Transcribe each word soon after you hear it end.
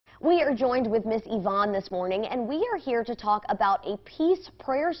We are joined with Miss Yvonne this morning, and we are here to talk about a peace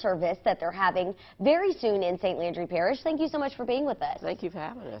prayer service that they're having very soon in St. Landry Parish. Thank you so much for being with us. Thank you for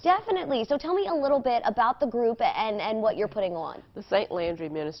having us. Definitely. So tell me a little bit about the group and what you're putting on. The St. Landry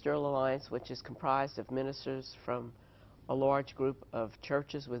Ministerial Alliance, which is comprised of ministers from a large group of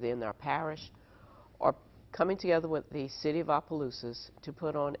churches within our parish, are coming together with the city of Opelousas to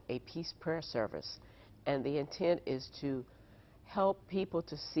put on a peace prayer service. And the intent is to help people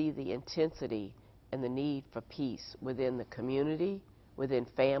to see the intensity and the need for peace within the community, within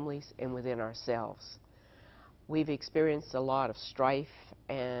families, and within ourselves. We've experienced a lot of strife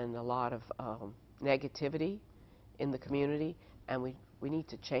and a lot of negativity in the community, and we need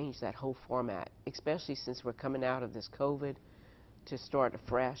to change that whole format, especially since we're coming out of this COVID to start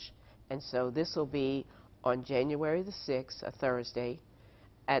afresh. And so this will be on January the 6th, a Thursday,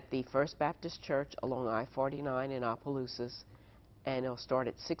 at the First Baptist Church along I-49 in Opelousas, and it'll start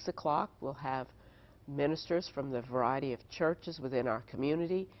at 6 o'clock. We'll have ministers from the variety of churches within our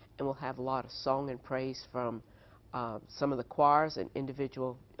community, and we'll have a lot of song and praise from some of the choirs and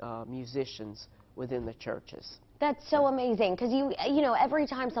individual musicians within the churches. That's so amazing, because you know, every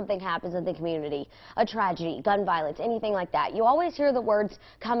time something happens in the community, a tragedy, gun violence, anything like that, you always hear the words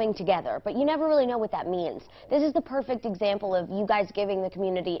coming together, but you never really know what that means. This is the perfect example of you guys giving the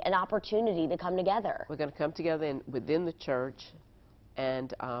community an opportunity to come together. We're going to come together within the church,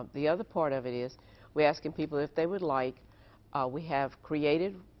 and the other part of it is we're asking people if they would like. We have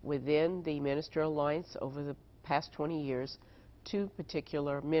created within the Ministerial Alliance over the past 20 years 2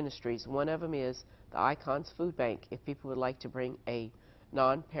 particular ministries. One of them is the Icons Food Bank. If people would like to bring a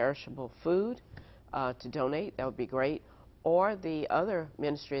non-perishable food to donate, that would be great. Or the other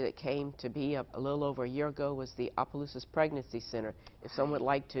ministry that came to be a little over a year ago was the Opelousas Pregnancy Center. If someone would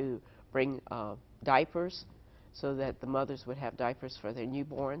like to bring diapers so that the mothers would have diapers for their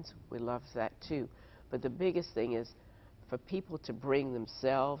newborns, we love that too. But the biggest thing is for people to bring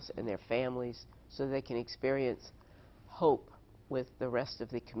themselves and their families so they can experience hope with the rest of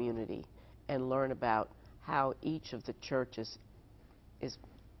the community and learn about how each of the churches is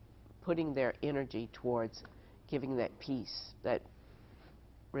putting their energy towards giving that peace, that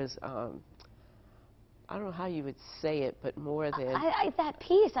I don't know how you would say it, but more than that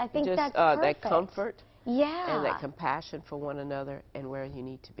peace, I think just, that's perfect. that comfort. Yeah. And that compassion for one another and where you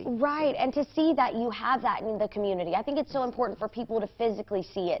need to be. Right, and to see that you have that in the community. I think it's so important for people to physically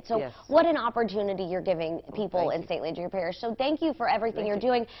see it. So yes. What an opportunity you're giving people in St. Landry Parish. So thank you for everything you're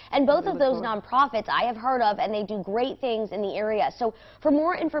doing. And both of those nonprofits I have heard of, and they do great things in the area. So for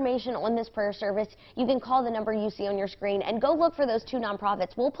more information on this prayer service, you can call the number you see on your screen and go look for those 2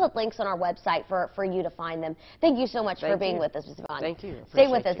 nonprofits. We'll put links on our website for you to find them. Thank you so much for being with us, Ms. Yvonne. Thank you. Stay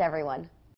with us, everyone.